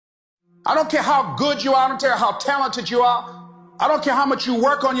I don't care how good you are. I don't care how talented you are. I don't care how much you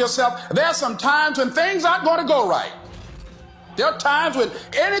work on yourself. There are some times when things aren't going to go right. There are times when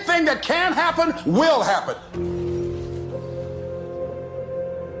anything that can happen will happen.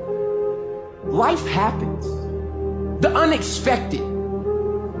 Life happens. The unexpected,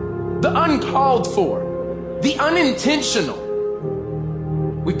 the uncalled for, the unintentional.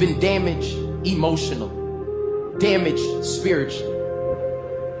 We've been damaged emotionally, damaged spiritually.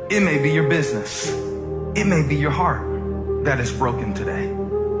 It may be your business. It may be your heart that is broken today.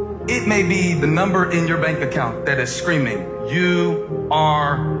 It may be the number in your bank account that is screaming, you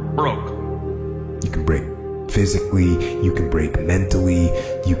are broke. You can break physically, you can break mentally,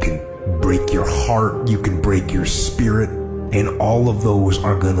 you can break your heart, you can break your spirit, and all of those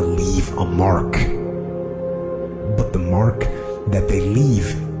are gonna leave a mark. But the mark that they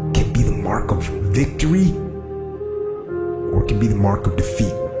leave can be the mark of victory or it can be the mark of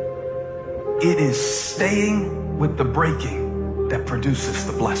defeat. It is staying with the breaking that produces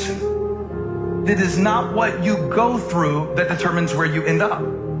the blessing. It is not what you go through that determines where you end up.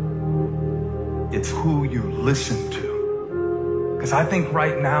 It's who you listen to. Because I think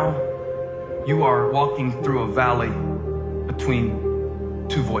right now, you are walking through a valley between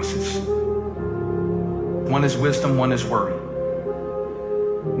two voices. One is wisdom, one is worry.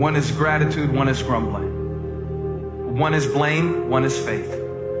 One is gratitude, one is grumbling. One is blame, one is faith.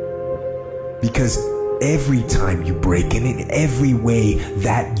 Because every time you break, and in every way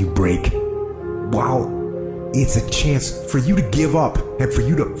that you break, while it's a chance for you to give up and for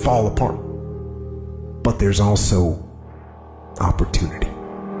you to fall apart, but there's also opportunity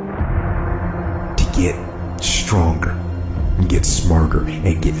to get stronger and get smarter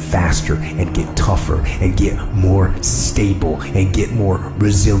and get faster and get tougher and get more stable and get more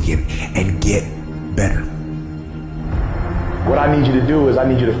resilient and get better. What I need you to do is I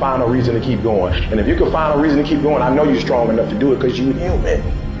need you to find a reason to keep going. And if you can find a reason to keep going, I know you're strong enough to do it because you're human.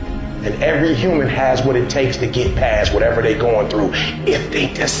 And every human has what it takes to get past whatever they're going through if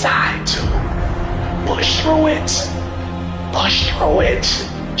they decide to. Push through it. Push through it.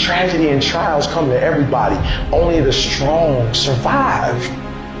 Tragedy and trials come to everybody. Only the strong survive.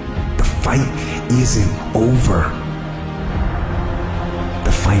 The fight isn't over.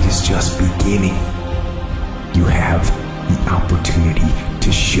 The fight is just beginning. You have the opportunity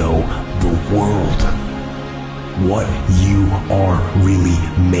to show the world what you are really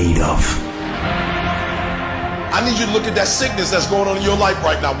made of. I need you to look at that sickness that's going on in your life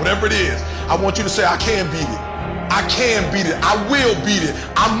right now, whatever it is. I want you to say, I can beat it. I can beat it. I will beat it.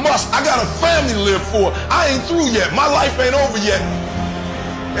 I must. I got a family to live for. I ain't through yet. My life ain't over yet.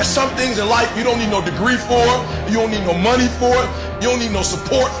 There's some things in life you don't need no degree for. You don't need no money for it. You don't need no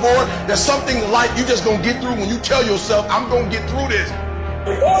support for it. There's some things in life you just gonna get through when you tell yourself, I'm gonna get through this.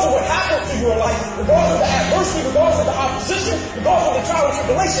 Regardless of what happens to you in life, regardless of the adversity, regardless of the opposition, regardless of the trial and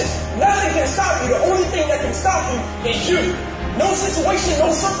tribulation, nothing can stop you. The only thing that can stop you is you. No situation, no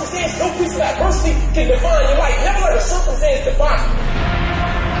circumstance, no piece of adversity can define your life. Never let a circumstance define you.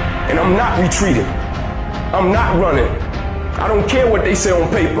 And I'm not retreating. I'm not running. I don't care what they say on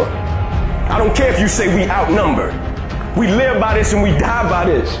paper. I don't care if you say we outnumbered. We live by this and we die by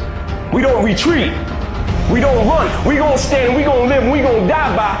this. We don't retreat. We don't run. We gonna stand, we gonna live, and we gonna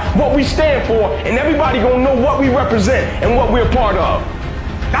die by what we stand for, and everybody gonna know what we represent and what we're part of.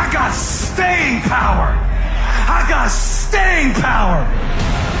 I got staying power. I got staying power.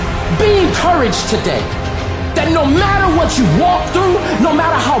 Be encouraged today that no matter what you walk through, no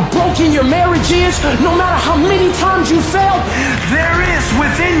matter how broken your marriage is, no matter how many times you failed, there is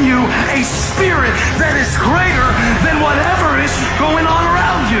within you a spirit that is greater than whatever is going on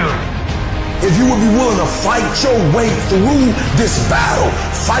around you. If you would be willing to fight your way through this battle,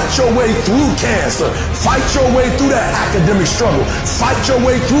 fight your way through cancer, fight your way through that academic struggle, fight your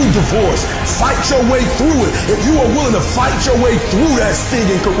way through divorce, fight your way through it. If you are willing to fight your way through that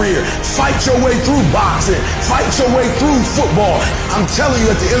singing career, fight your way through boxing, fight your way through football, I'm telling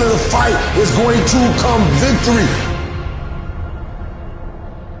you at the end of the fight is going to come victory.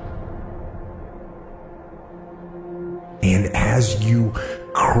 And as you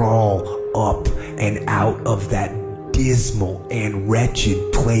crawl up and out of that dismal and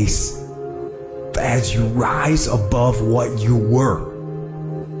wretched place, as you rise above what you were,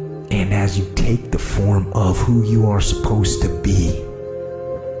 and as you take the form of who you are supposed to be,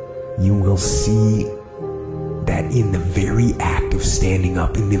 you will see that in the very act of standing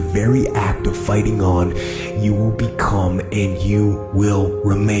up, in the very act of fighting on, you will become and you will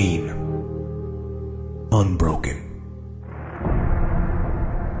remain unbroken.